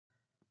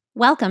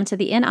Welcome to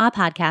the In Awe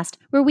podcast,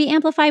 where we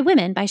amplify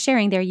women by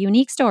sharing their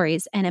unique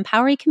stories and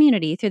empower a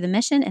community through the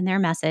mission and their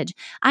message.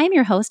 I am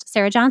your host,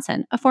 Sarah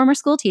Johnson, a former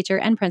school teacher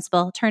and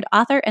principal turned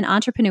author and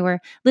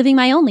entrepreneur, living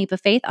my own leap of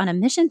faith on a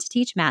mission to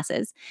teach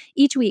masses.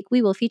 Each week,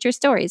 we will feature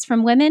stories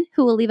from women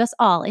who will leave us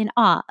all in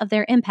awe of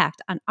their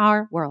impact on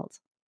our world.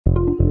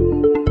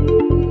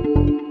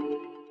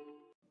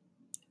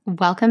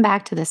 Welcome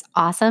back to this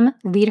awesome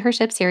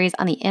leadership series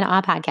on the In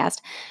Awe podcast.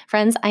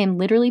 Friends, I am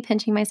literally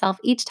pinching myself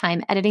each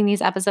time editing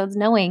these episodes,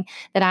 knowing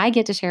that I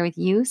get to share with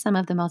you some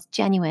of the most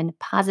genuine,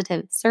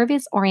 positive,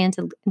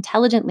 service-oriented,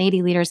 intelligent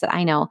lady leaders that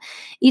I know.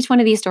 Each one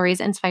of these stories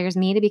inspires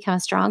me to become a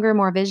stronger,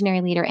 more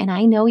visionary leader, and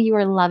I know you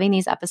are loving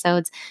these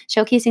episodes,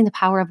 showcasing the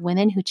power of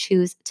women who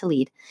choose to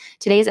lead.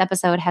 Today's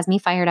episode has me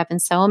fired up in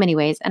so many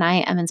ways, and I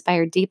am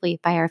inspired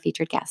deeply by our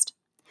featured guest.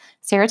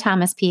 Sarah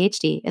Thomas,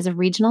 PhD, is a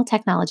regional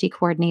technology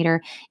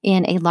coordinator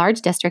in a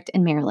large district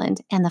in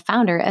Maryland and the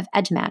founder of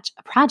EdgeMatch,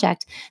 a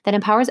project that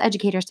empowers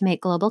educators to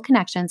make global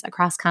connections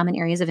across common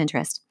areas of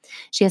interest.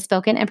 She has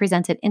spoken and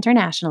presented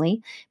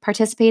internationally,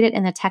 participated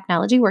in the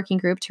technology working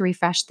group to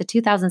refresh the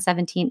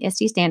 2017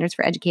 ISTE standards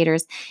for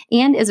educators,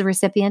 and is a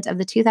recipient of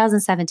the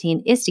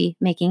 2017 ISTE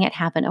Making It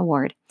Happen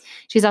Award.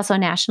 She's also a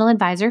national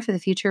advisor for the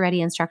Future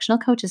Ready Instructional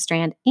Coaches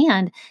Strand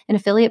and an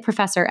affiliate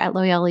professor at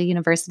Loyola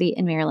University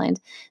in Maryland.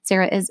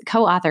 Sarah is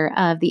co-author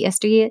of the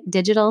ISTE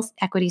Digital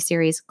Equity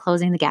Series,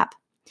 Closing the Gap.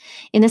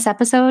 In this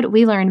episode,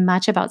 we learn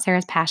much about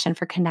Sarah's passion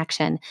for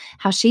connection,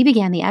 how she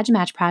began the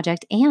EdgeMatch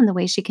project, and the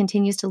way she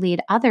continues to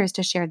lead others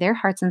to share their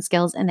hearts and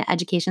skills in the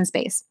education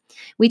space.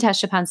 We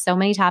touched upon so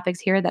many topics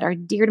here that are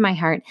dear to my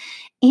heart,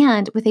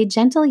 and with a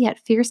gentle yet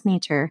fierce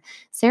nature,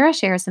 Sarah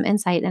shares some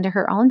insight into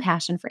her own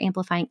passion for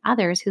amplifying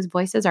others whose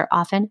voices are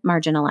often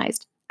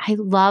marginalized. I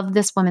love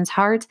this woman's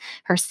heart,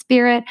 her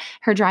spirit,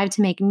 her drive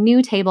to make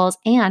new tables,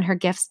 and her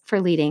gifts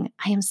for leading.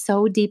 I am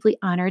so deeply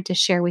honored to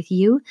share with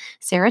you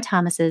Sarah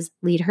Thomas's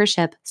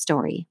leadership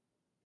story.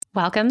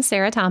 Welcome,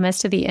 Sarah Thomas,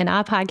 to the In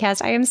Awe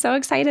podcast. I am so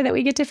excited that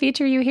we get to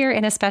feature you here,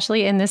 and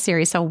especially in this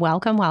series. So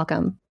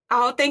welcome.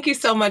 Oh, thank you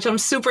so much. I'm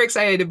super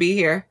excited to be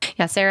here.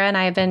 Yeah, Sarah and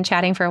I have been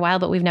chatting for a while,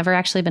 but we've never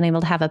actually been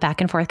able to have a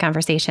back and forth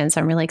conversation. So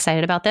I'm really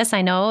excited about this.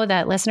 I know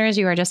that listeners,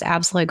 you are just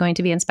absolutely going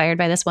to be inspired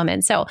by this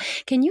woman. So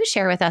can you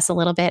share with us a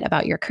little bit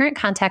about your current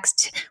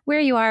context, where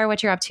you are,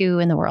 what you're up to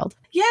in the world?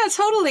 Yeah,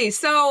 totally.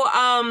 So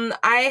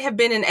I have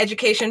been in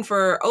education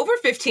for over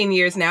 15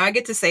 years now. I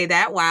get to say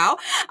that. Wow.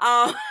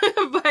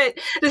 But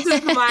this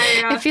is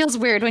my... it feels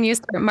weird when you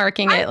start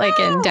marking it like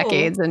in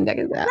decades and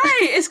decades. Right.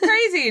 It's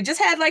crazy. Just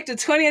had like the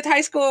 20th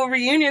high school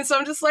reunion. So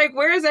I'm just like,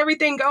 where is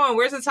everything going?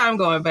 Where's the time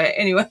going? But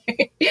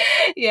anyway,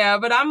 yeah,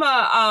 but I'm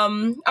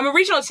a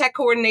regional tech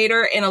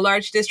coordinator in a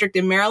large district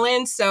in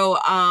Maryland. So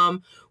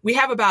we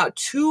have about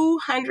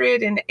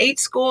 208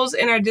 schools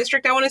in our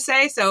district, I want to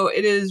say. So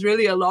it is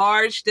really a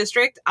large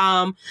district.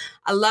 I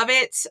love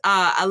it.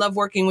 I love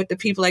working with the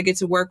people I get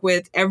to work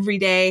with every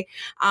day.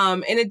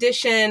 In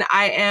addition,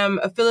 I am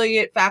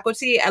affiliate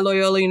faculty at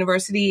Loyola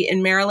University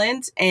in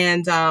Maryland.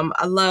 And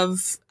I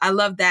love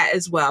that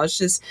as well. It's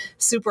just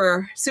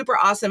super, super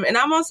awesome. And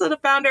I'm also the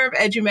founder of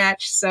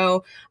EdgeMatch.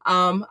 So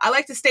I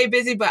like to stay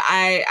busy, but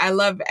I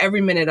love every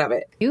minute of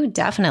it. You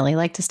definitely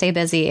like to stay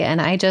busy. And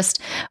I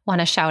just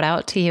want to shout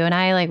out to you and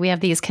I, we have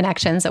these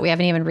connections that we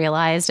haven't even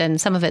realized.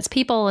 And some of it's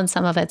people and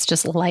some of it's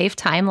just life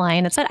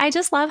timeline. It's that I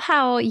just love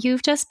how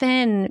you've just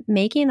been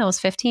making those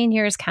 15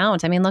 years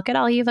count. I mean, look at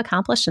all you've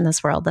accomplished in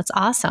this world. That's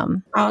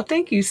awesome. Oh,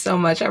 thank you so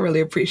much. I really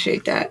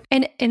appreciate that.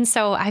 And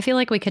so I feel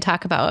like we could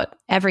talk about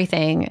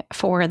everything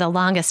for the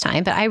longest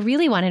time, but I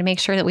really wanted to make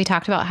sure that we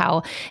talked about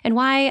how and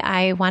why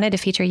I wanted to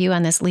feature you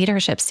on this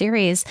leadership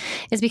series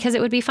is because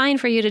it would be fine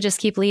for you to just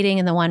keep leading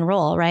in the one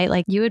role, right?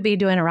 Like you would be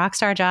doing a rock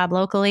star job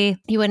locally.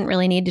 You wouldn't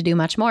really need to do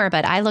much more,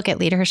 but I look at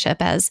leadership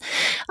as,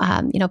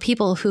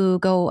 people who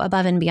go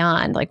above and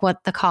beyond like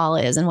what the call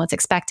is and what's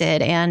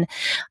expected. And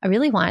I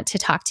really want to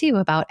talk to you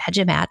about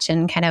EdgeMatch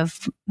and kind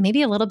of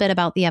maybe a little bit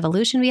about the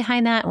evolution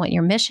behind that and what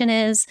your mission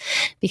is,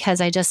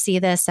 because I just see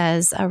this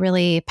as a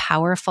really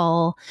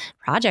powerful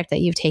project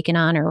that you've taken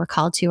on or were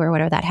called to or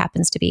whatever that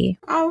happens to be.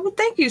 Oh, well,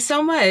 thank you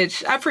so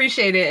much. I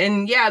appreciate it.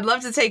 And yeah, I'd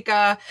love to take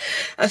a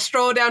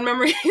stroll down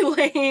memory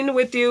lane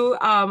with you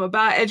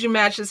about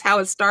EdgeMatch, just how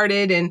it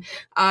started and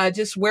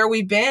just where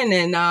we've been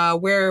and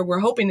where we're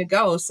hoping to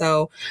go.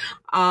 So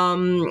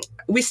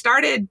we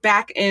started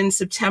back in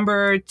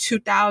September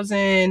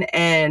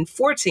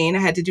 2014. I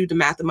had to do the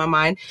math in my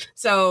mind.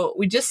 So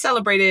we just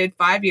celebrated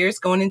 5 years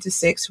going into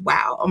 6.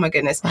 Wow. Oh my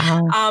goodness.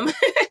 Wow.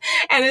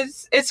 And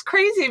it's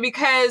crazy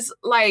because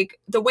like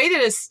the way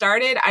that it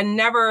started, I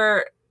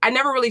never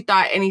really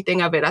thought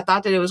anything of it. I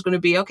thought that it was going to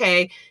be,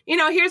 okay,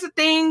 here's a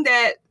thing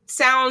that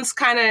sounds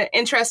kind of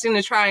interesting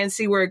to try and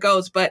see where it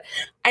goes. But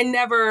I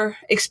never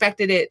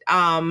expected it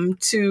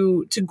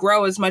to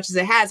grow as much as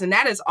it has. And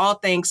that is all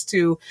thanks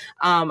to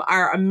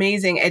our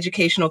amazing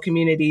educational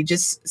community.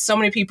 Just so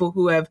many people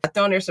who have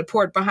thrown their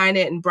support behind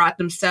it and brought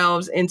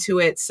themselves into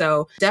it.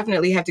 So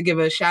definitely have to give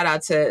a shout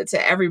out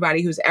to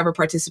everybody who's ever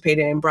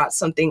participated and brought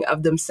something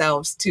of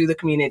themselves to the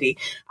community.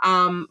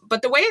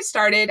 But the way it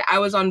started, I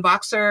was on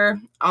Voxer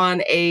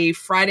on a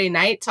Friday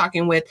night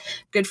talking with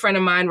a good friend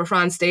of mine,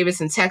 Rafron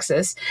Davis in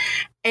Texas.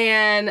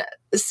 And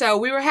so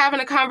we were having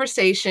a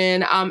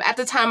conversation. At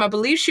the time, I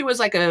believe she was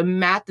like a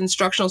math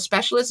instructional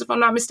specialist, if I'm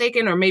not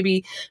mistaken, or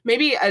maybe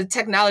a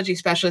technology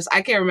specialist.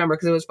 I can't remember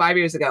because it was 5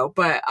 years ago.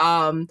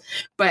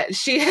 But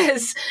she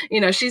has,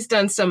 she's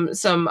done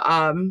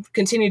some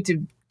continued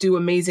to do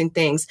amazing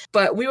things.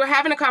 But we were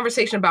having a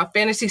conversation about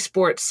fantasy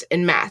sports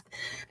and math.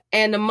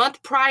 And the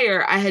month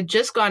prior, I had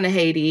just gone to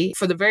Haiti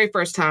for the very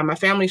first time. My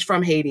family's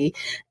from Haiti.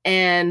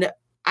 And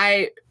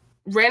I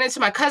ran into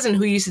my cousin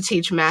who used to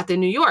teach math in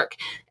New York.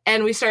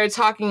 And we started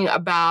talking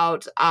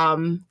about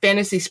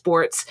fantasy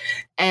sports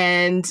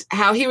and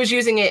how he was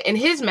using it in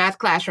his math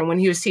classroom when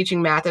he was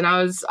teaching math. And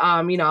I was,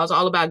 I was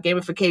all about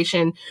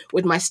gamification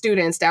with my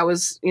students. That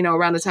was,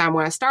 around the time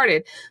when I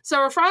started.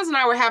 So Franz and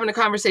I were having a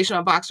conversation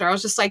on Voxer. I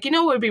was just like,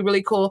 what would be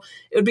really cool?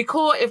 It would be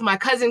cool if my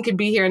cousin could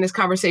be here in this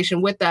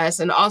conversation with us.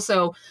 And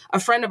also a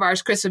friend of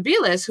ours, Chris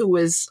Aviles, who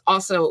was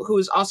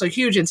also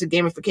huge into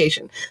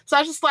gamification. So I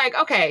was just like,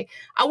 okay,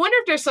 I wonder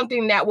if there's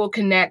something that will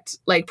connect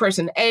like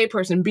person A,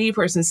 person B,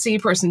 person C,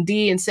 person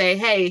D, and say,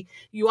 hey,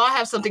 you all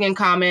have something in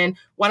common.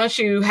 Why don't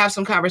you have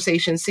some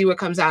conversations, see what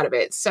comes out of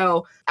it?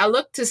 So I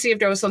looked to see if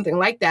there was something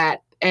like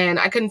that, and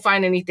I couldn't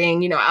find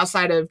anything,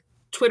 outside of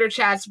Twitter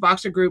chats,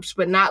 Voxer groups,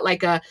 but not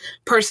like a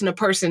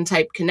person-to-person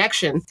type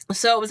connection.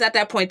 So it was at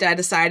that point that I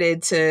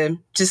decided to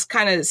just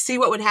kind of see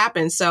what would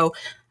happen. So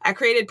I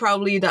created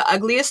probably the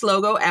ugliest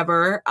logo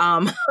ever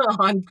on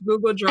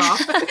Google Draw.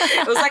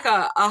 It was like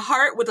a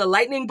heart with a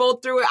lightning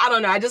bolt through it. I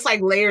don't know. I just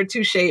like layered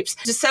two shapes.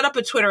 Just set up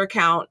a Twitter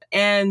account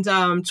and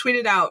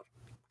tweeted out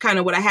kind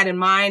of what I had in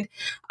mind.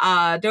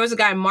 There was a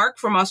guy, Mark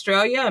from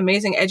Australia,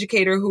 amazing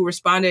educator, who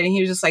responded, and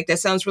he was just like, that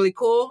sounds really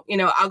cool.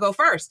 I'll go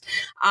first.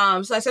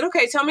 So I said,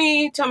 okay, tell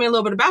me a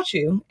little bit about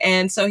you.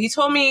 And so he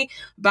told me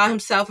about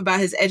himself,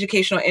 about his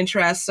educational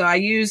interests. So I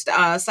used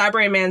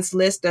Cyber Man's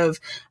list of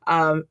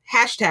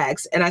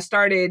hashtags, and I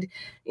started,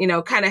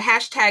 kind of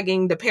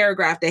hashtagging the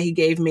paragraph that he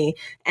gave me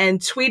and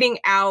tweeting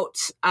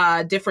out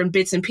different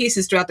bits and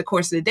pieces throughout the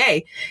course of the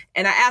day.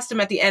 And I asked him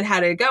at the end, how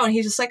did it go? And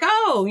he's just like,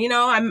 oh,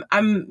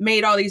 I'm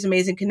made all these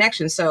amazing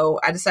connections. So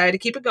I decided to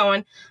keep it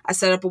going. I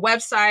set up a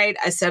website.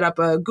 I set up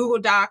a Google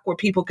Doc where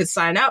people could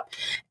sign up.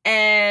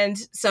 And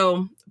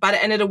so by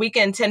the end of the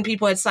weekend, 10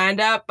 people had signed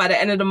up. By the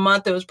end of the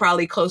month, it was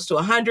probably close to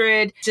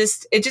 100.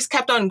 It just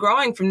kept on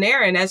growing from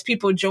there. And as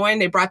people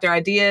joined, they brought their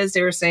ideas.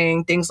 They were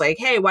saying things like,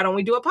 hey, why don't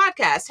we do a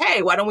podcast?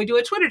 Hey, why don't we do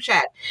a Twitter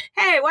chat?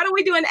 Hey, why don't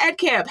we do an ed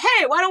camp?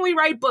 Hey, why don't we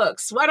write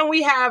books? Why don't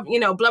we have,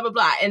 blah, blah,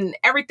 blah, and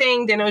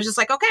everything. Then it was just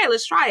like, okay,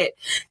 let's try it.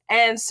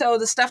 And so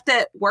the stuff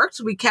that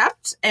worked, we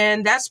kept.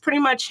 And that's pretty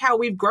much how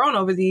we've grown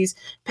over these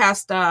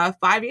past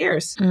 5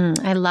 years.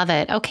 I love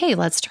it. Okay,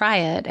 let's try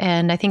it.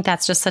 And I think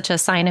that's just such a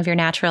sign of your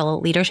natural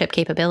leadership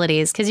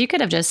capabilities, because you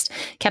could have just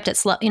kept it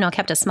slow,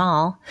 kept it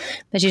small,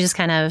 but you just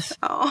kind of.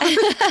 Oh.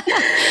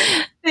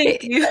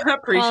 Thank you. I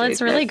appreciate it. Well,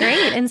 it's really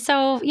great. And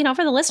so,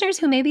 for the listeners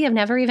who maybe have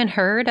never even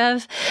heard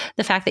of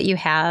the fact that you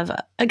have,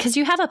 because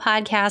you have a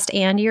podcast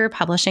and you're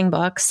publishing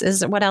books,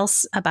 what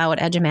else about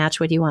EduMatch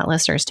would you want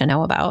listeners to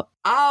know about?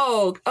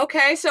 Oh,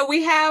 okay. So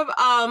we have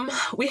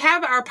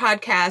our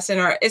podcast,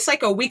 and it's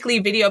like a weekly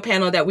video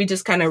panel that we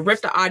just kind of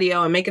rip the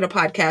audio and make it a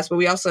podcast, but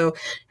we also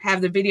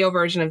have the video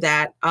version of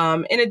that.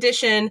 In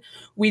addition,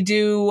 we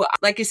do,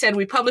 like you said,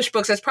 we publish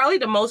books. That's probably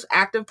the most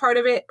active part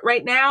of it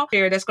right now.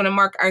 That's going to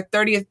mark our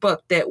 30th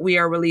book that we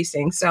are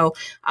releasing. So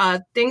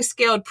things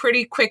scaled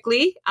pretty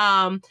quickly.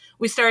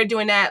 We started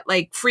doing that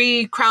like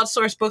free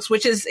crowdsourced books,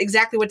 which is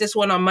exactly what this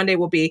one on Monday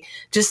will be.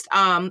 Just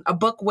a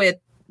book with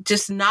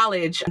just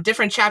knowledge,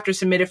 different chapters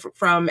submitted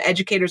from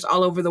educators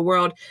all over the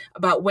world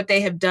about what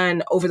they have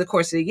done over the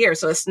course of the year.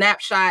 So a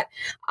snapshot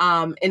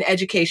in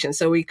education.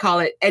 So we call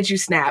it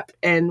EduSnap,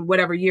 and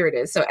whatever year it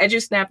is. So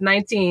EduSnap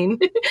 19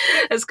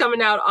 is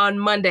coming out on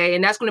Monday,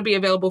 and that's going to be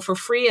available for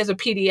free as a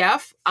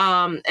PDF.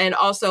 And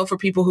also for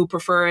people who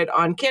prefer it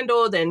on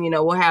Kindle, then,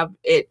 we'll have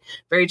it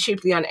very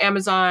cheaply on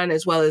Amazon,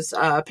 as well as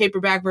a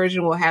paperback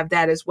version. We'll have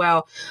that as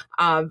well,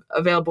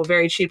 available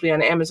very cheaply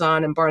on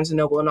Amazon and Barnes &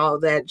 Noble and all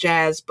of that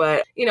jazz.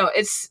 But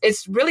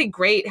it's really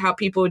great how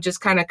people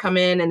just kind of come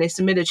in and they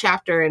submit a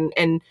chapter,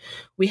 and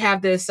we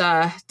have this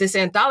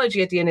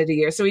anthology at the end of the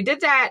year. So we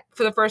did that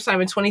for the first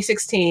time in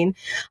 2016.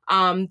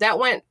 That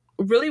went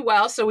really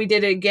well. So we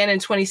did it again in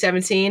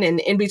 2017, and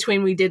in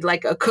between we did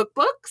like a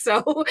cookbook.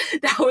 So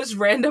that was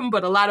random,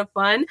 but a lot of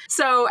fun.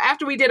 So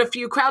after we did a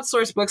few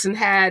crowdsourced books and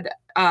had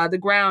the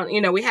ground,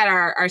 we had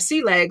our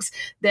sea legs,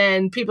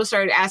 then people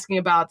started asking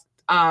about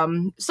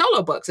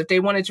solo books if they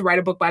wanted to write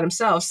a book by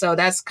themselves. So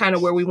that's kind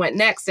of where we went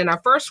next. And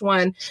our first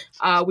one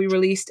we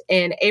released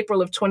in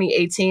April of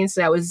 2018.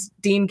 So that was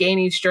Dean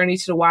Gainey's Journey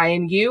to the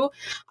YNU.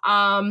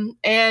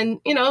 And,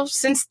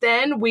 since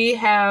then we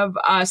have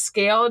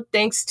scaled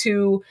thanks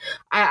to,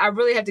 I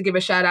really have to give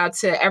a shout out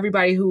to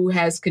everybody who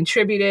has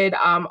contributed,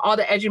 all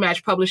the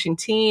EduMatch publishing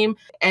team,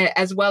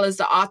 as well as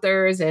the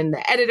authors and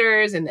the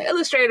editors and the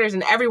illustrators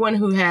and everyone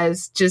who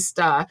has just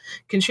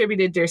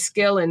contributed their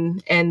skill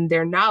and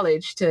their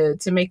knowledge to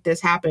make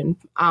this happen.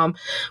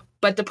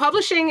 But the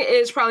publishing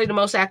is probably the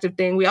most active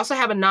thing. We also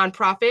have a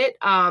nonprofit,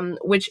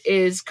 which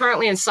is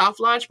currently in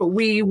soft launch, but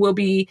we will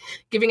be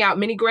giving out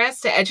mini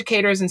grants to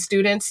educators and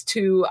students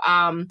to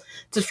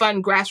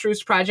fund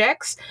grassroots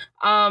projects.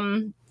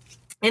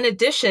 In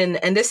addition,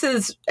 and this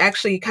is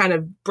actually kind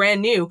of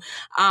brand new,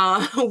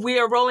 we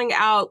are rolling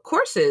out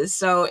courses.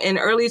 So in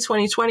early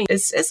 2020,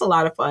 it's a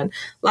lot of fun.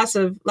 Lots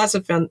of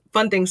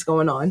fun things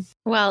going on.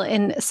 Well,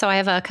 and so I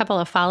have a couple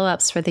of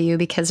follow-ups for you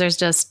because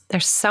there's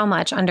so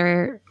much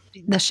under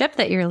the ship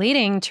that you're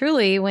leading,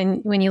 truly,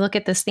 when you look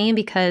at this theme,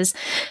 because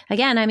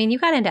again, I mean, you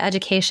got into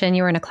education,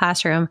 you were in a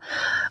classroom.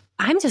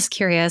 I'm just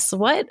curious,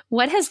 what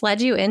has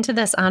led you into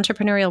this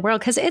entrepreneurial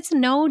world? Because it's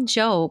no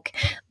joke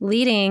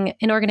leading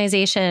an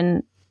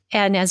organization.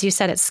 And as you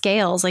said, it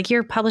scales, like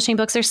you're publishing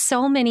books. There's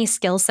so many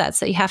skill sets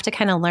that you have to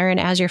kind of learn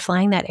as you're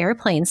flying that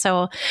airplane.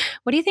 So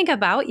what do you think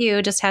about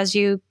you just as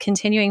you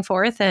continuing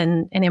forth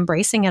and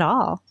embracing it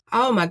all?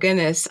 Oh, my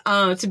goodness.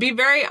 To be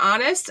very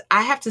honest,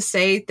 I have to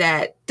say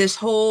that this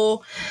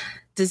whole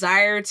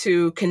desire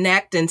to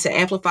connect and to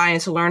amplify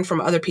and to learn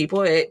from other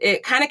people,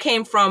 it kind of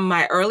came from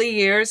my early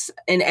years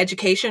in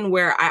education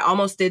where I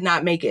almost did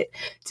not make it,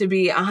 to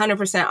be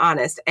 100%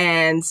 honest.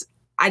 And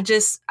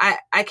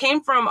I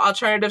came from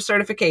alternative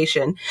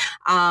certification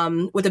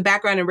with a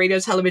background in radio,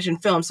 television,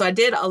 film. So I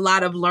did a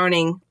lot of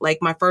learning like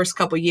my first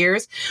couple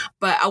years,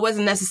 but I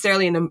wasn't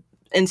necessarily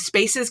in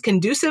spaces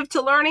conducive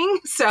to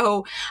learning.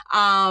 So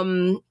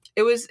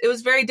it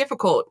was very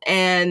difficult.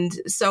 And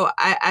so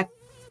I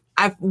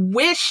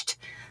wished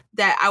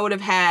that I would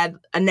have had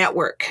a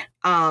network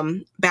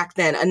back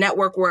then, a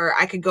network where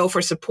I could go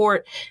for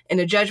support in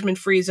a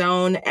judgment-free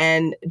zone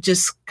and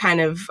just kind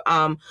of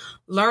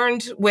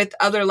learned with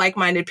other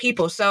like-minded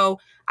people. So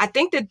I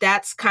think that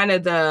that's kind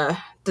of the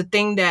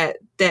thing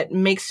that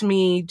makes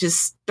me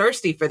just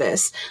thirsty for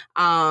this,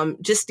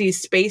 just these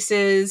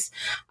spaces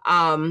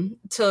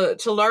to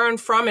learn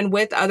from and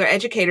with other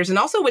educators and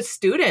also with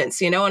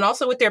students, and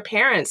also with their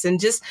parents and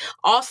just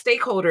all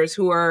stakeholders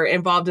who are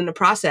involved in the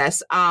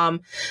process.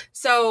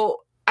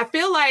 So I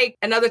feel like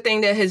another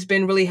thing that has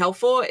been really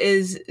helpful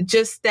is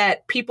just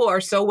that people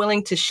are so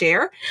willing to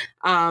share,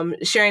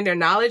 sharing their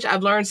knowledge.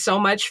 I've learned so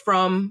much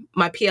from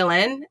my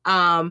PLN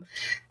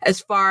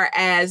as far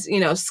as,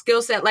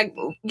 skill set. Like,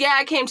 yeah,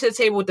 I came to the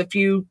table with a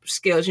few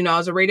skills. I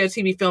was a radio,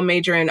 TV, film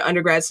major in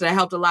undergrad, so that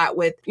helped a lot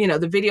with,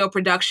 the video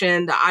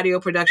production, the audio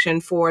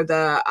production for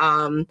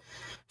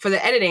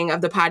the editing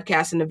of the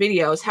podcast and the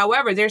videos.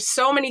 However, there's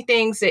so many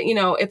things that,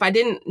 if I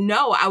didn't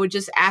know, I would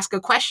just ask a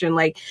question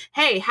like,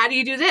 hey, how do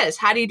you do this?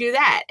 How do you do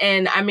that?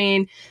 And I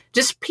mean,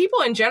 just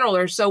people in general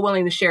are so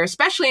willing to share,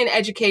 especially in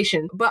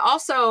education, but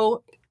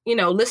also,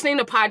 listening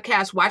to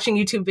podcasts, watching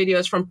YouTube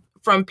videos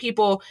from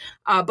people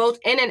both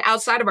in and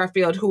outside of our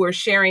field who are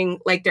sharing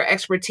like their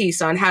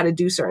expertise on how to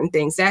do certain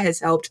things. That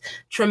has helped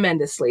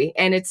tremendously.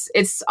 And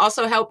it's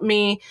also helped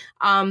me,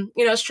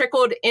 it's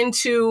trickled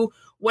into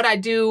what I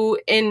do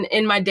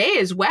in my day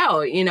as well.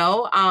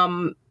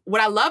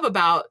 What I love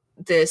about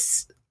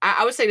this,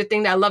 I would say the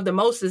thing that I love the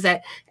most is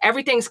that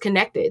everything's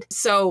connected.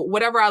 So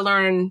whatever I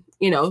learn,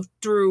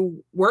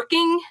 through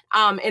working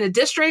in a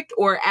district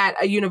or at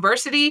a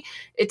university,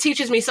 it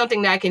teaches me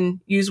something that I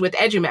can use with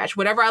EduMatch.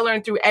 Whatever I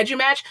learn through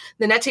EduMatch,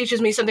 then that teaches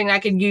me something that I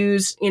can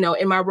use,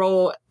 in my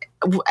role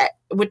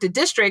with the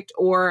district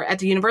or at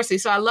the university.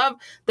 So I love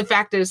the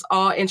fact that it's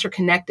all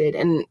interconnected,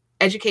 and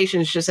education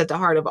is just at the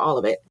heart of all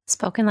of it.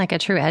 Spoken like a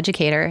true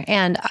educator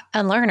and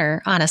a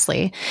learner,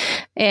 honestly.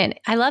 And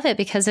I love it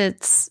because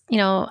it's,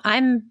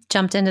 I'm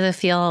jumped into the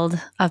field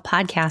of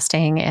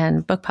podcasting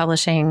and book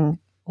publishing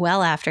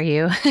well after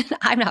you.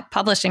 I'm not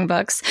publishing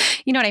books,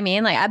 you know what I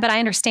mean? But I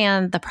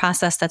understand the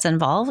process that's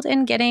involved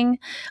in getting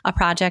a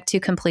project to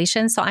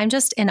completion. So I'm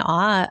just in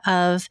awe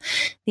of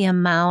the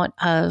amount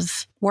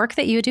of work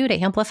that you do to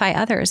amplify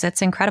others.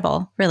 It's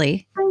incredible,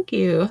 really.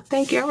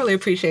 Thank you. I really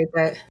appreciate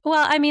that.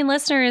 Well, I mean,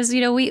 listeners,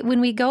 when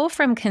we go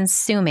from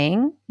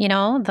consuming,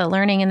 the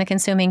learning and the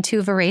consuming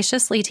to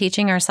voraciously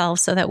teaching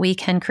ourselves so that we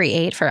can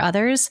create for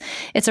others,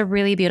 it's a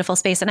really beautiful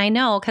space. And I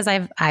know, because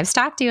I've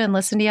stalked you and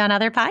listened to you on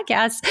other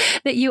podcasts,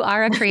 that you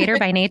are a creator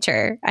by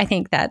nature. I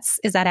think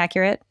is that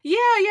accurate? Yeah,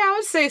 I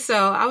would say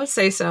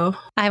so.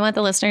 I want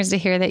the listeners to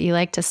hear that you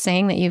like to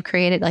sing, that you've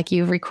created, like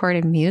you've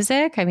recorded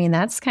music. I mean,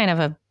 that's kind of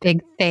a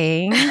big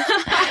thing.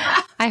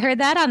 I heard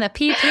that on the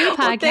P3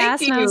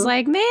 podcast, and I was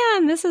like,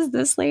 man,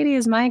 this lady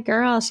is my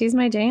girl. She's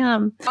my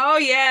jam. Oh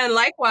yeah, and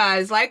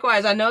likewise.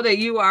 I know that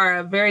you are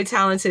a very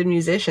talented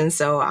musician,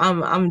 so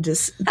I'm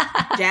just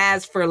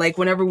jazzed for like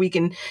whenever we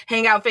can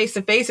hang out face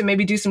to face and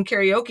maybe do some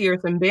karaoke or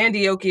some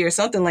bandioke or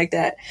something like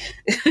that.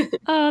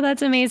 Oh,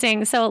 that's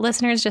amazing. So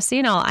listeners, just so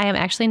you know, I am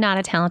actually not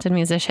a talented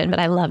musician, but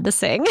I love to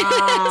sing.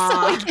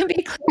 So we can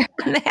be clear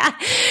on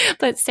that.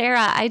 But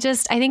Sarah, I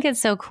think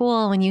it's so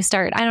cool when you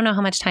start, I don't know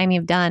how much time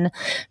you've done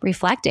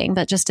reflecting,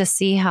 but just to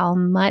see how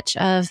much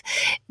of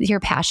your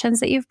passions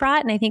that you've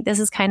brought. And I think this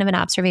is kind of an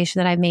observation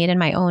that I've made in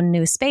my own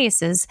new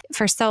space is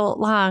for so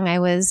long, I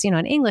was,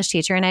 an English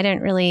teacher and I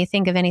didn't really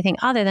think of anything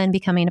other than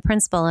becoming a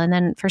principal. And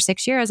then for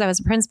 6 years, I was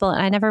a principal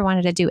and I never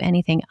wanted to do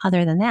anything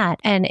other than that.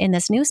 And in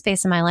this new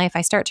space in my life,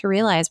 I start to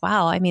realize,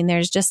 wow, I mean,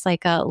 there's just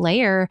like a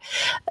layer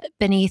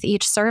beneath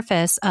each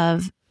surface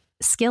of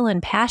skill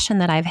and passion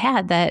that I've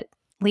had that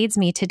leads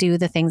me to do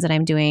the things that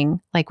I'm doing,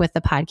 like with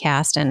the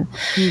podcast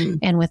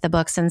and with the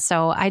books. And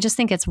so I just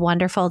think it's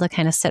wonderful to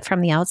kind of sit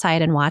from the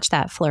outside and watch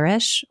that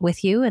flourish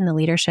with you and the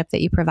leadership that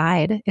you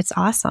provide. It's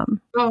awesome.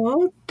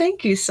 Oh,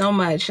 thank you so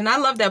much. And I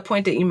love that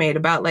point that you made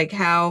about like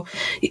how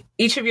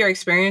each of your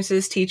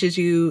experiences teaches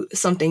you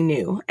something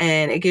new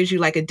and it gives you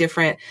like a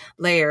different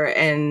layer.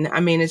 And I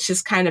mean, it's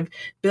just kind of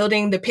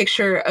building the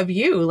picture of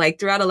you like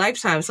throughout a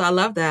lifetime. So I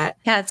love that.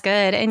 Yeah, it's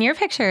good. And your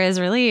picture is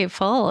really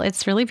full.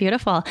 It's really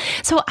beautiful.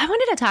 So I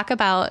wanted to talk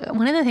about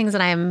one of the things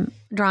that I'm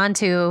drawn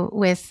to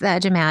with the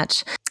Edge and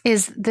Match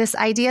is this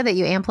idea that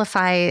you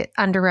amplify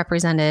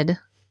underrepresented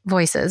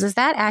voices. Is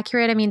that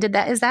accurate? I mean,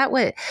 is that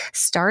what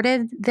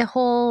started the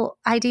whole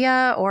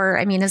idea? Or,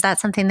 I mean, is that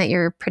something that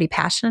you're pretty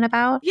passionate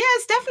about? Yeah,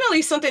 it's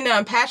definitely something that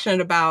I'm passionate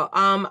about.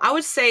 I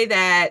would say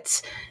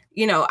that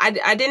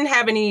I didn't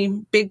have any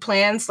big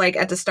plans like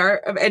at the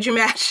start of Edge and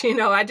Match.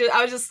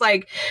 I was just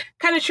like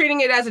kind of treating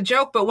it as a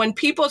joke. But when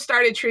people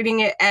started treating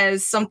it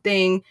as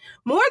something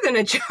more than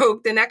a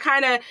joke, then that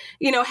kind of,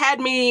 had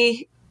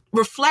me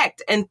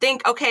reflect and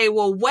think, okay,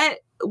 well,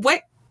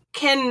 what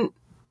can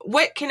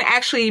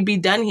actually be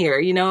done here?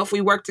 If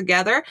we work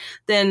together,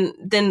 then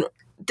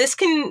this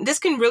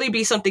can really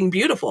be something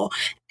beautiful.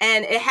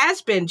 And it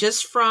has been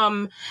just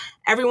from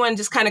everyone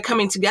just kind of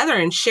coming together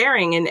and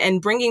sharing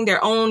and bringing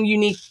their own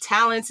unique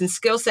talents and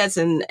skill sets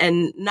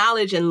and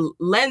knowledge and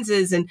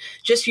lenses and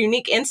just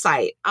unique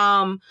insight.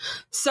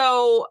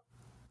 So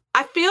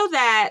I feel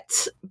that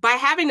by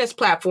having this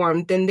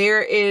platform, then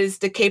there is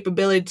the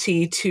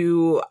capability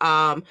to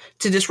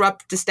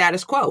disrupt the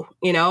status quo,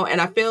 and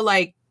I feel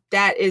like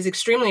that is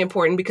extremely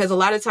important because a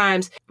lot of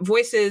times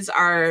voices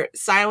are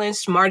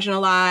silenced,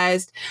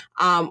 marginalized.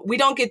 We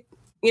don't get,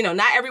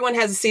 not everyone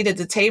has a seat at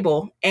the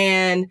table.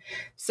 And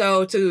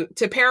so to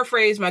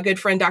paraphrase my good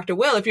friend, Dr.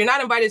 Will, if you're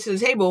not invited to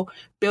the table,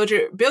 build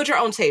your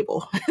own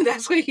table.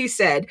 That's what he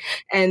said.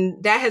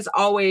 And that has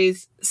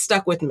always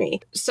stuck with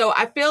me. So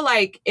I feel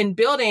like in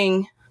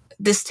building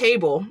this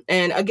table,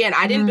 and again,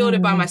 I didn't build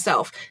it by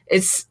myself.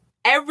 It's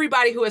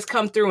everybody who has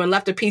come through and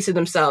left a piece of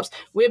themselves.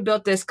 We've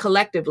built this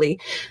collectively.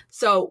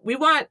 So we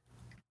want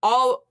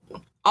all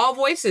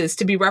voices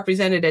to be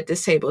represented at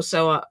this table.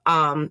 So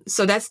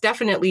that's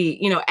definitely,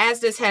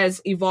 as this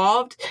has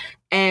evolved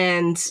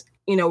and,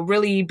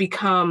 really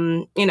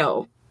become,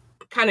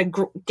 kind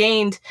of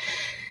gained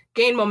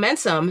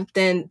momentum,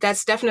 then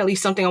that's definitely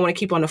something I want to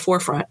keep on the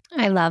forefront.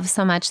 I love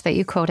so much that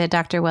you quoted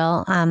Dr.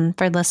 Will.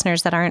 For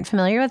listeners that aren't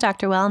familiar with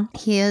Dr. Will,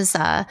 he is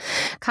a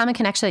common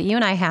connection that you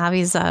and I have.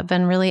 He's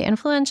been really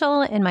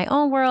influential in my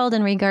own world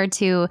in regard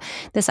to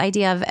this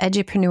idea of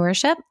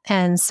edupreneurship.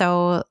 And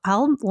so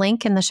I'll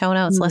link in the show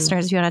notes,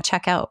 listeners, if you want to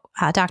check out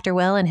Dr.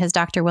 Will and his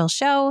Dr. Will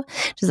Show,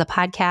 which is a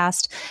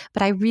podcast.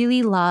 But I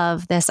really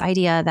love this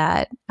idea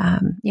that,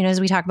 as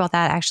we talk about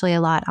that actually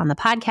a lot on the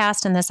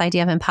podcast, and this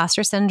idea of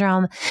imposter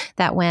syndrome,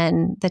 that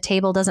when the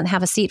table doesn't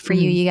have a seat for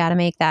you, you got to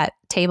make that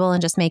table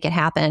and just make it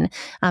happen,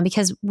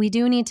 because we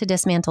do need to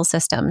dismantle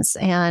systems.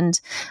 And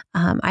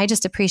I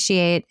just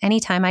appreciate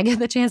anytime I get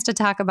the chance to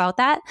talk about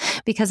that,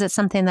 because it's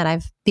something that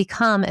I've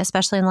become,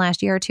 especially in the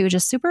last year or two,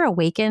 just super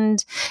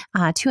awakened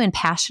to and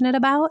passionate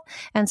about.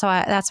 And so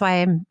that's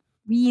why I'm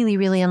really,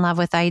 really in love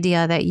with the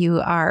idea that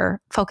you are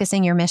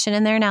focusing your mission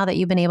in there now that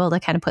you've been able to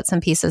kind of put some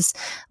pieces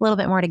a little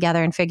bit more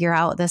together and figure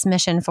out this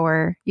mission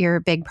for your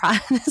big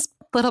this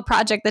little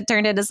project that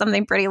turned into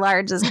something pretty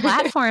large, this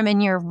platform.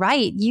 And you're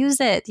right.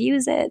 Use it.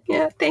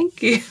 Yeah.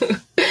 Thank you.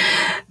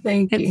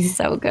 Thank you. It's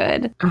so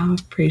good. I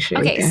appreciate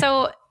it. Okay.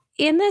 So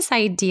in this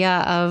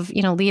idea of,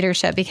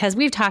 leadership, because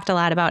we've talked a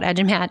lot about Edge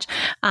and Match,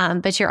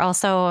 but you're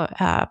also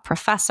a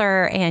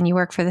professor and you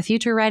work for the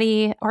Future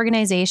Ready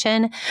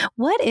organization.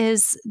 What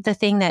is the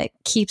thing that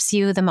keeps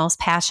you the most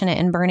passionate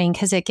and burning?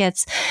 Because it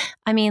gets,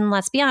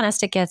 let's be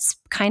honest, it gets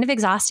kind of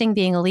exhausting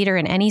being a leader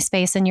in any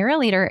space, and you're a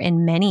leader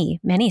in many,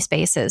 many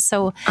spaces.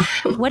 So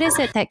what is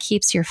it that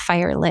keeps your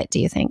fire lit, do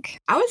you think?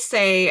 I would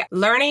say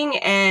learning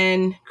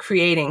and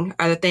creating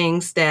are the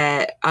things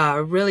that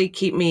really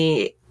keep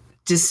me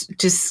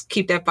just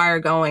keep that fire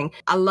going.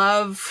 I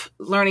love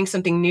learning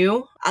something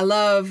new. I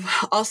love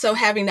also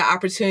having the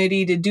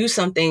opportunity to do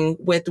something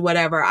with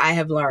whatever I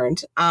have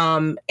learned.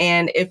 And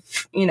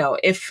if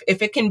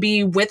it can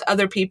be with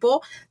other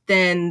people,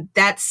 then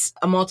that's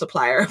a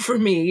multiplier for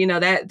me.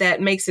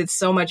 That makes it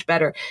so much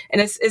better.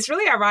 And it's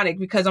really ironic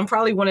because I'm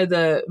probably one of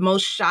the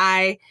most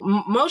shy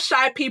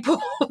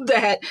people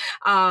that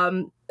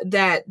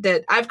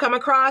I've come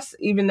across,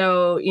 even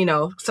though,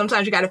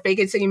 sometimes you got to fake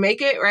it till you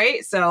make it.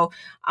 Right. So,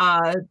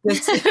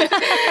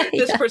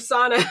 this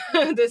persona,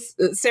 this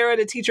Sarah,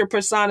 the teacher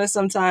persona,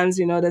 sometimes,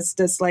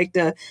 that's like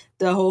the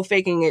whole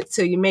faking it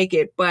till you make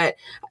it. But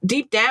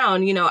deep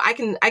down, I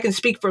can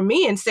speak for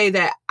me and say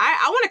that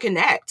I want to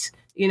connect.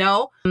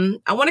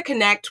 I want to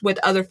connect with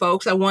other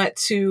folks. I want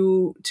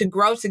to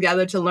grow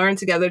together, to learn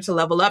together, to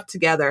level up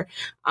together.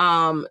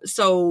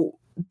 So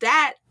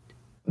that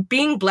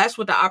being blessed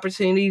with the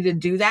opportunity to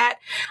do that,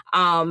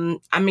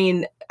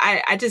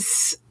 I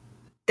just,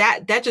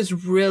 that just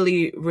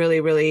really,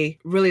 really, really,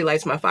 really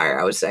lights my fire,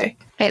 I would say.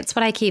 It's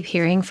what I keep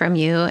hearing from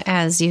you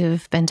as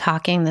you've been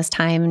talking this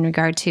time in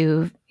regard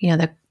to,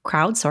 the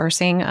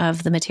crowdsourcing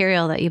of the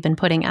material that you've been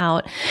putting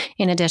out,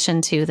 in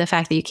addition to the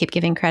fact that you keep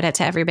giving credit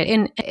to everybody.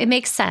 And it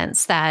makes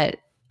sense that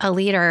a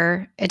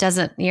leader,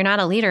 you're not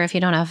a leader if you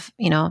don't have,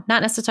 not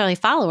necessarily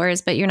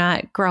followers, but you're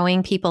not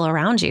growing people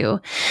around you.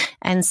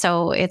 And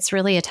so it's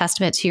really a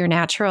testament to your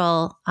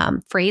natural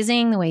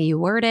phrasing, the way you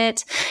word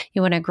it.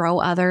 You want to grow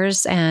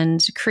others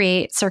and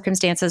create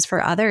circumstances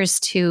for others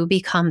to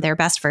become their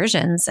best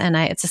versions. And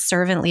it's a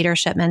servant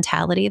leadership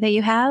mentality that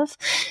you have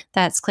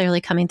that's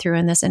clearly coming through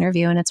in this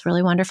interview. And it's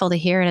really wonderful to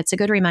hear. And it's a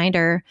good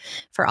reminder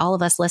for all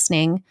of us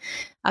listening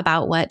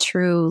about what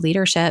true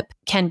leadership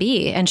can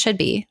be and should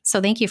be. So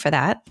thank you for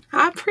that.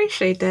 I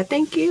appreciate that.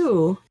 Thank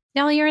you.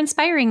 Now, you're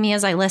inspiring me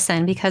as I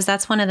listen, because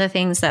that's one of the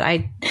things that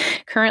I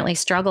currently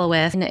struggle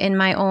with in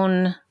my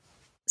own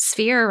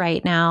sphere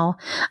right now.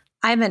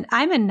 I'm a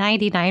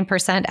 99%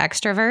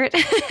 extrovert.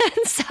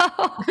 So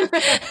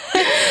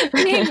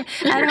being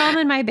at home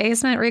in my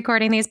basement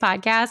recording these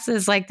podcasts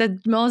is like the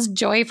most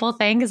joyful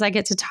thing, because I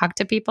get to talk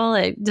to people.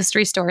 It just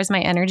restores my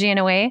energy in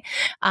a way.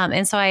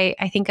 And so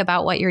I think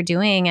about what you're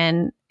doing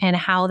and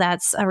how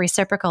that's a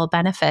reciprocal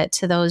benefit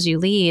to those you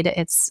lead.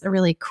 It's a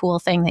really cool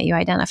thing that you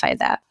identified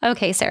that.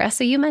 Okay, Sarah.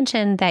 So you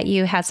mentioned that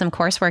you had some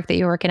coursework that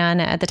you were working on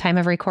at the time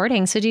of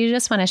recording. So do you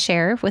just want to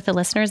share with the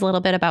listeners a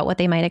little bit about what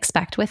they might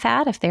expect with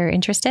that if they're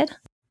interested?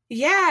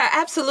 Yeah,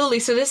 absolutely.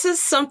 So this is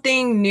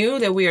something new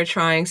that we are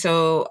trying.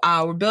 So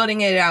we're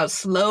building it out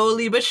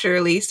slowly but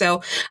surely.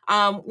 So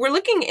we're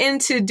looking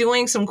into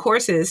doing some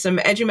courses, some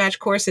EduMatch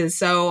courses.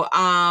 So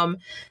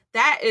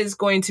that is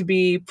going to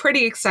be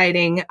pretty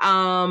exciting.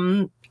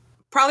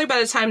 Probably by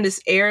the time this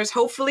airs,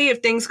 hopefully, if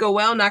things go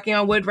well, knocking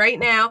on wood right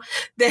now,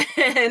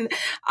 then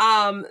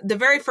the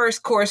very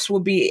first course will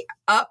be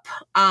up,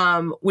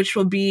 which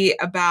will be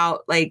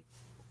about like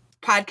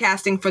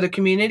podcasting for the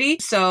community.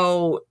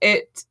 So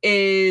it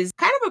is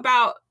kind of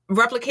about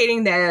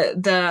replicating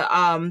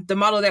the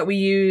model that we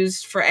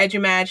use for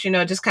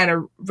EduMatch, just kind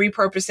of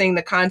repurposing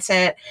the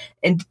content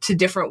into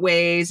different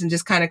ways and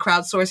just kind of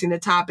crowdsourcing the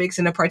topics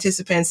and the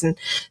participants and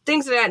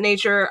things of that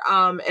nature.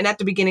 And at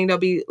the beginning, there'll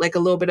be like a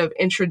little bit of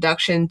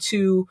introduction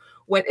to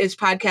what is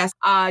podcast.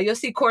 You'll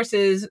see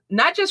courses,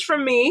 not just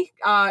from me.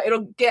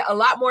 It'll get a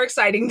lot more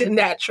exciting than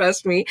that,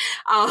 trust me.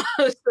 So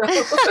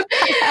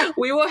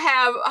we will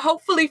have,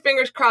 hopefully,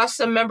 fingers crossed,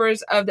 some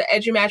members of the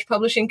EduMatch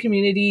publishing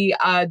community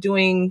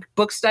doing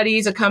book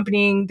studies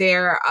accompanying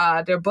their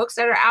books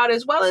that are out,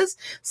 as well as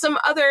some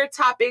other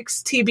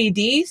topics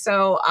TBD.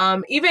 So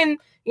even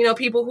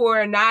people who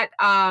are not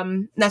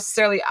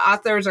necessarily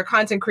authors or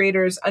content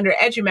creators under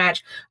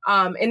EduMatch,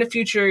 in the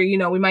future,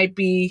 we might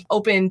be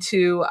open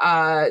to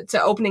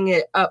opening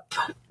it up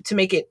to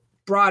make it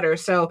broader.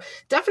 So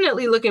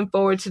definitely looking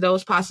forward to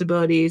those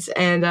possibilities,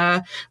 and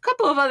a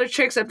couple of other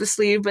tricks up the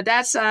sleeve. But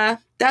that's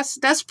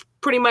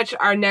pretty much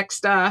our next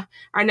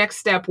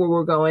step where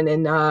we're going,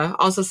 and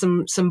also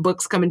some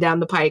books coming down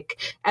the pike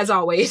as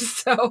always.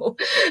 So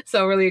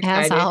really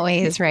excited. As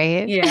always,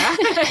 right? Yeah.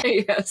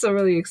 Yeah. So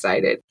really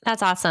excited.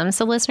 That's awesome.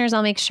 So listeners,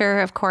 I'll make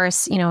sure, of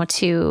course,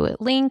 to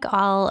link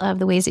all of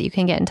the ways that you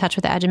can get in touch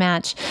with the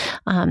EduMatch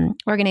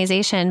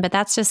organization. But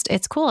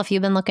it's cool. If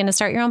you've been looking to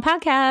start your own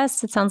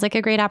podcast, it sounds like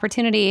a great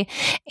opportunity.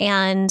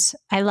 And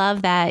I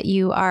love that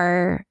you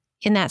are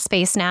in that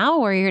space now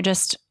where you're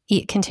just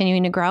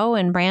continuing to grow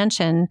and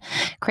branch and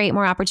create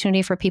more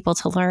opportunity for people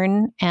to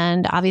learn,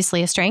 and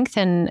obviously a strength,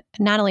 and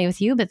not only with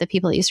you, but the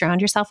people that you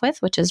surround yourself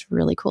with, which is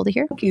really cool to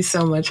hear. Thank you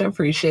so much. I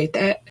appreciate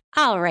that.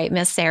 All right,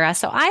 Miss Sarah.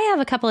 So I have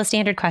a couple of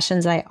standard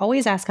questions I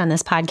always ask on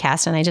this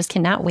podcast, and I just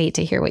cannot wait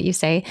to hear what you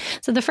say.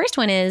 So the first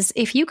one is,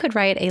 if you could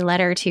write a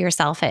letter to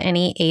yourself at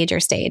any age or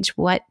stage,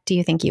 what do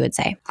you think you would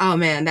say? Oh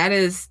man, that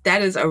is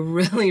a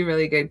really,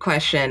 really good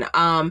question.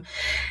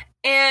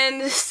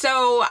 And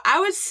so I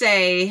would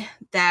say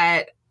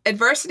that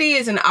adversity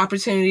is an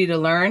opportunity to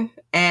learn,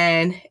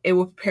 and it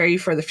will prepare you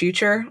for the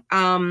future.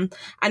 I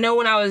know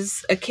when I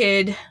was a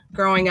kid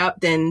growing up,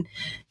 then,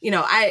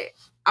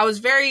 I was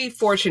very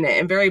fortunate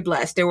and very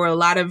blessed. There were a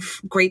lot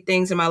of great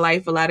things in my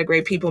life, a lot of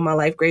great people in my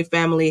life, great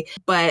family.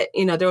 But,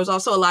 there was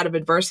also a lot of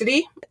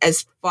adversity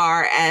as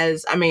far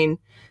as,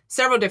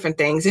 several different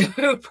things. It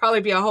would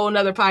probably be a whole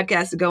nother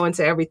podcast to go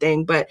into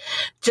everything. But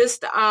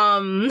just,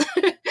 there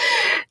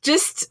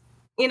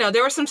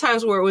were some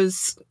times where it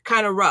was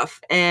kind of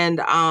rough and,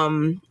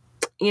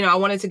 I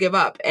wanted to give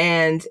up.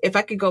 And if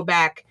I could go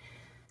back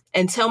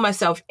and tell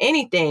myself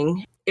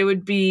anything, it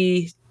would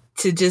be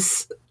to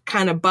just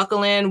kind of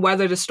buckle in,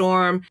 weather the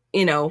storm,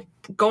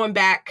 going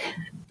back,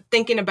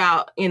 thinking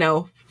about,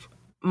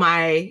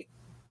 my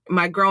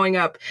growing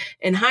up.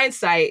 In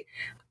hindsight,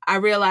 I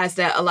realized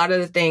that a lot of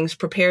the things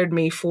prepared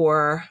me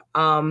for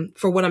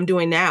what I'm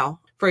doing now.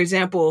 For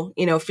example,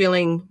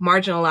 feeling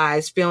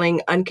marginalized,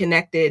 feeling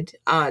unconnected,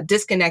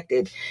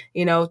 disconnected,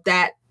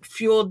 that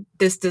fueled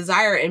this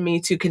desire in me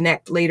to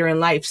connect later in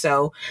life.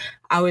 So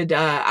I would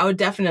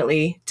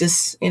definitely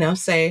just,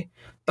 say,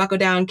 buckle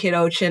down,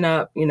 kiddo, chin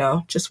up,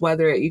 just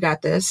weather it. You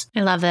got this.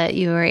 I love that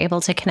you were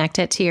able to connect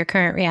it to your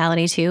current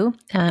reality too,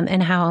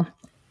 and how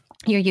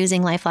you're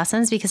using life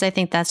lessons, because I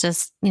think that's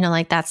just,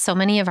 that's so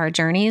many of our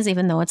journeys,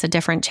 even though it's a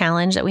different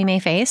challenge that we may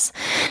face,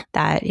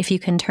 that if you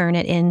can turn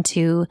it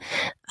into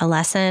a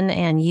lesson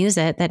and use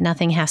it, that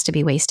nothing has to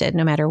be wasted,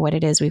 no matter what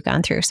it is we've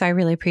gone through. So I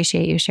really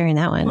appreciate you sharing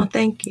that one. Well,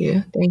 thank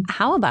you.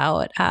 How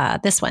about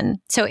this one?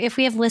 So if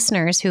we have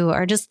listeners who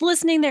are just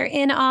listening, they're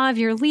in awe of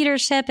your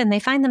leadership and they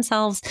find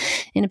themselves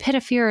in a pit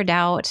of fear or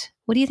doubt,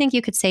 what do you think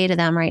you could say to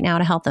them right now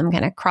to help them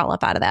kind of crawl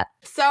up out of that?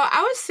 So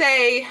I would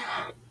say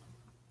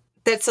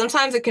that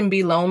sometimes it can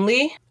be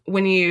lonely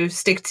when you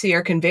stick to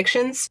your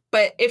convictions.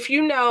 But if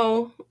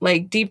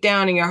like deep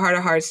down in your heart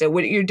of hearts that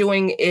what you're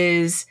doing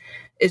is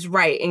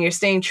right and you're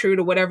staying true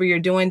to whatever you're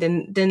doing,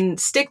 then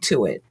stick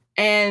to it.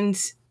 And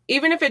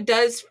even if it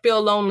does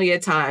feel lonely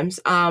at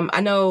times,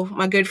 I know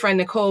my good friend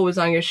Nicole was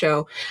on your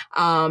show,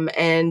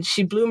 and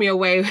she blew me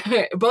away.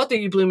 Both of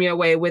you blew me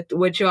away with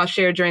what you all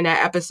shared during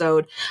that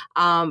episode.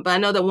 But I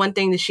know that one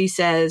thing that she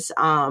says,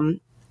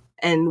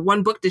 and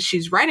one book that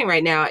she's writing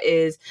right now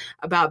is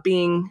about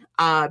being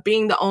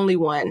the only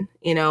one,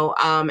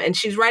 and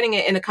she's writing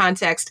it in a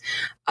context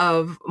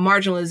of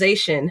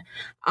marginalization.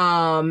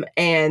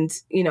 And,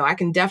 I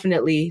can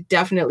definitely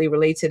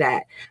relate to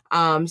that.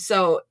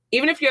 So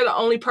even if you're the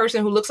only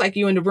person who looks like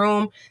you in the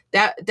room,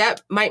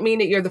 that might mean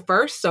that you're the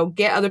first. So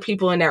get other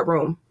people in that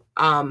room.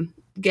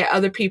 Get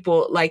other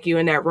people like you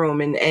in that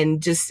room,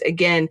 and just,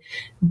 again,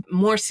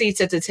 more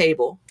seats at the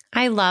table.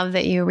 I love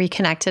that you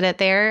reconnected it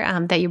there,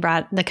 that you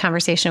brought the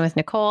conversation with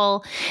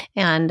Nicole,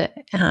 and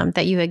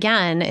that you,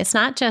 again, it's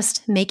not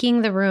just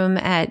making the room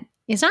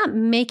it's not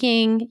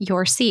making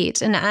your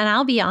seat. And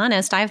I'll be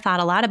honest, I've thought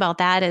a lot about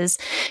that as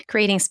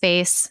creating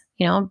space,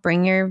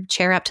 bring your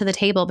chair up to the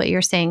table, but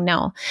you're saying,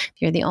 no,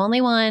 if you're the only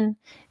one,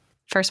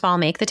 first of all,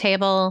 make the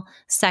table.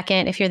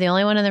 Second, if you're the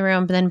only one in the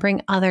room, then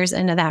bring others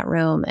into that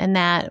room. And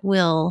that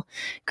will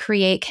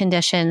create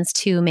conditions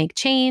to make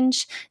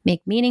change,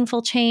 make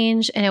meaningful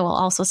change. And it will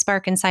also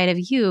spark inside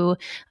of you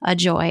a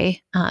joy.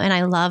 And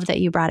I love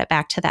that you brought it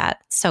back to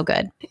that. So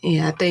good.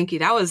 Yeah, thank you.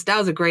 That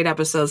was a great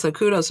episode. So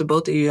kudos to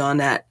both of you on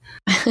that.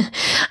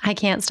 I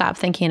can't stop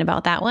thinking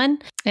about that one.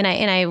 And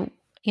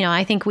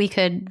I think we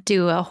could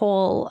do a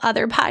whole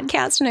other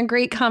podcast and a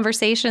great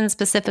conversation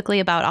specifically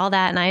about all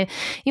that. And I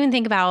even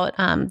think about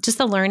just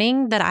the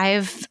learning that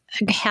I've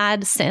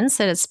had since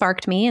that has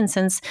sparked me. And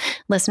since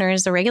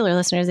the regular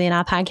listeners of the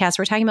INAH podcast,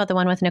 we're talking about the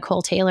one with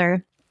Nicole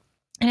Taylor.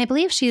 And I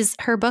believe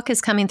her book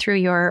is coming through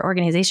your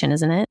organization,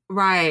 isn't it?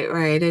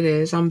 Right. It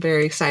is. I'm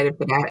very excited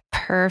for that.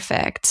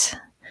 Perfect.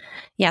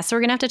 Yeah, so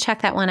we're going to have to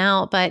check that one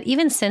out. But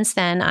even since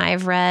then,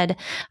 I've read,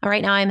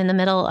 right now I'm in the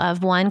middle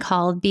of one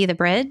called Be the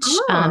Bridge,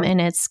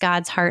 and it's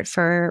God's Heart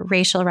for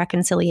Racial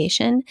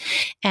Reconciliation.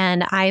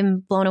 And I'm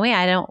blown away.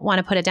 I don't want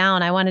to put it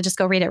down. I want to just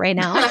go read it right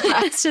now.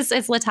 It's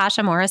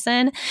Latasha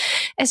Morrison.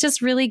 It's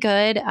just really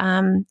good.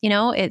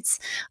 It's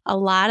a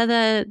lot of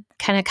the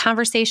kind of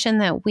conversation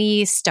that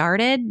we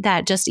started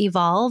that just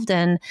evolved,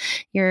 and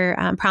you're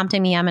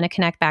prompting me. I'm going to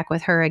connect back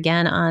with her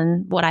again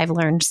on what I've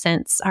learned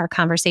since our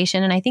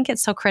conversation. And I think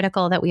it's so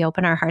critical that we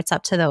open our hearts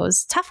up to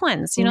those tough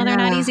ones. They're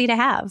not easy to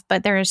have,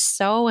 but they're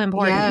so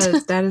important.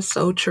 Yes, that is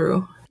so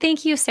true.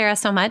 Thank you, Sarah,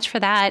 so much for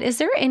that. Is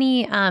there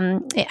any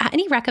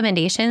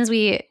recommendations?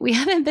 We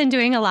haven't been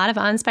doing a lot of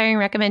awe-inspiring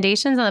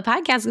recommendations on the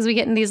podcast because we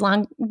get in these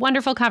long,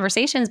 wonderful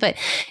conversations. But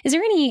is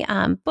there any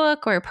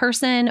book or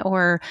person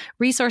or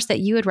resource that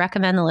you would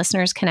recommend the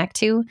listeners connect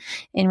to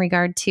in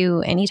regard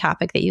to any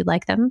topic that you'd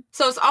like them?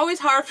 So it's always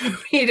hard for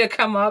me to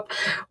come up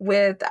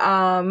with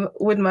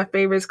my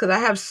favorites because I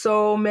have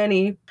so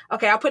many.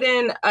 Okay, I'll put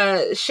in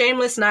a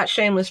shameless, not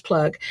shameless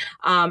plug.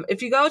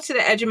 If you go to the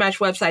EduMatch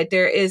website,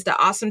 there is the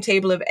awesome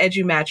table of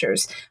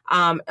EduMatchers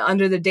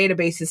under the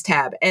databases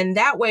tab. And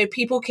that way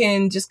people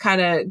can just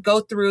kind of go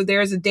through.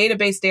 There's a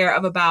database there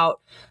of about,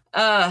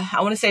 I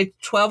want to say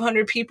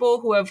 1,200 people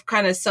who have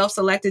kind of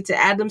self-selected to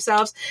add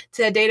themselves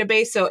to a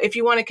database. So if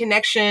you want a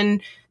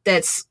connection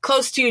that's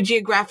close to you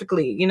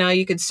geographically,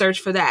 you could search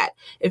for that.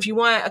 If you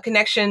want a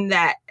connection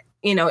that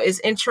is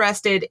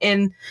interested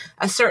in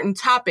a certain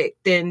topic,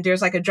 then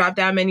there's like a drop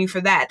down menu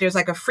for that. There's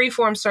like a free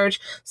form search.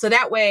 So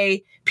that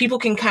way people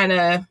can kind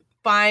of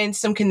find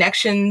some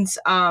connections,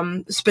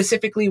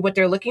 specifically what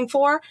they're looking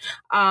for.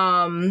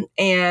 And,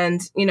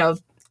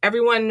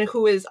 everyone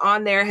who is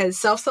on there has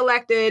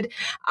self-selected,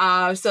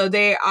 so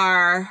they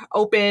are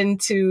open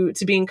to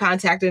being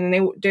contacted,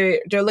 and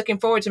they're looking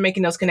forward to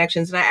making those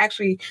connections. And I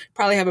actually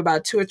probably have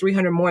about 200 or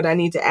 300 more that I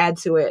need to add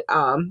to it,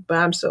 but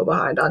I'm still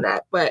behind on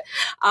that. But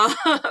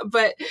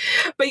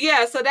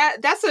yeah, so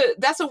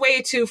that's a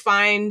way to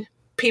find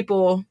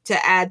people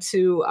to add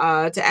to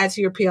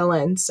your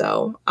PLN.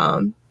 So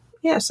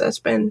so that's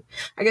been,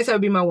 I guess that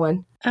would be my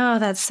one. Oh,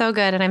 that's so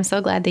good. And I'm so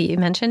glad that you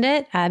mentioned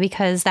it,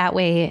 because that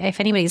way, if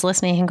anybody's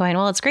listening and going,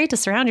 well, it's great to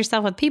surround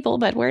yourself with people,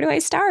 but where do I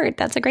start?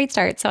 That's a great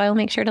start. So I will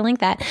make sure to link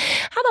that.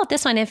 How about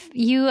this one? If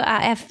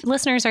if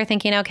listeners are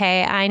thinking,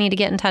 okay, I need to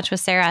get in touch with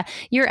Sarah,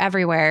 you're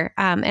everywhere.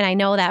 And I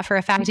know that for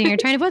a fact, and you're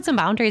trying to put some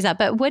boundaries up,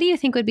 but what do you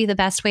think would be the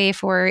best way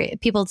for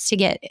people to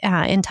get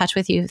in touch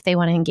with you if they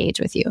want to engage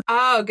with you?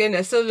 Oh,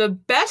 goodness. So the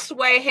best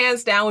way,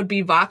 hands down, would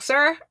be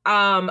Voxer.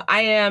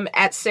 I am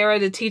at Sarah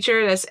the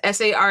Teacher. That's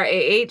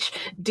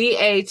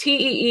SarahDeeChur.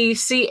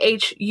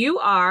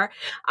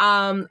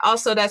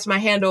 Also, that's my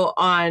handle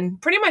on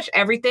pretty much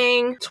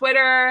everything: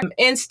 Twitter,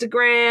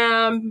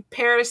 Instagram,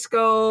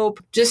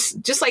 Periscope,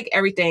 just like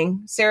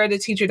everything.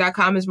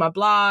 SarahTheTeacher.com is my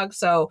blog.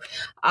 So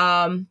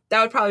that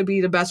would probably be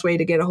the best way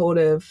to get a hold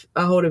of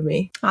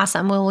me.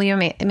 Awesome. Well, we'll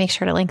make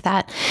sure to link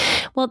that.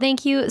 Well,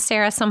 thank you,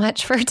 Sarah, so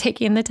much for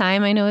taking the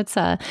time. I know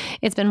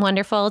it's been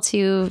wonderful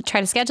to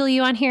try to schedule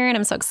you on here, and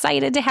I'm so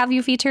excited to have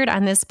you featured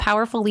on this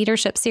powerful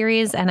leadership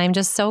series. And I'm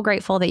just so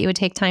grateful that you would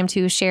take time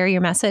to share your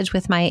message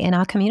with my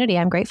INAH community.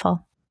 I'm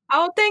grateful.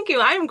 Oh, thank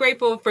you. I'm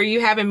grateful for you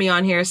having me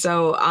on here.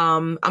 So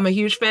I'm a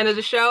huge fan of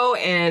the show,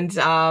 and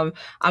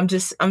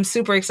I'm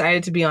super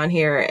excited to be on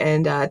here.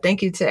 And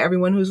thank you to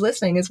everyone who's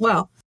listening as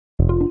well.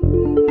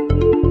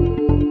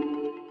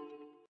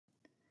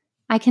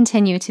 I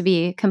continue to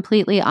be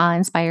completely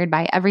awe-inspired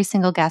by every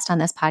single guest on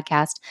this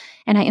podcast,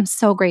 and I am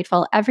so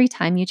grateful every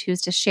time you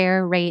choose to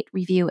share, rate,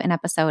 review an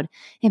episode.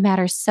 It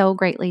matters so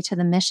greatly to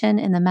the mission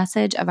and the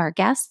message of our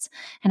guests,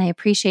 and I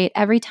appreciate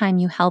every time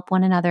you help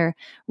one another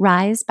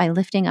rise by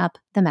lifting up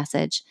the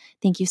message.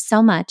 Thank you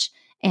so much,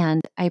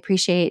 and I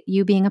appreciate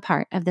you being a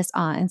part of this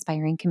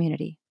awe-inspiring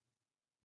community.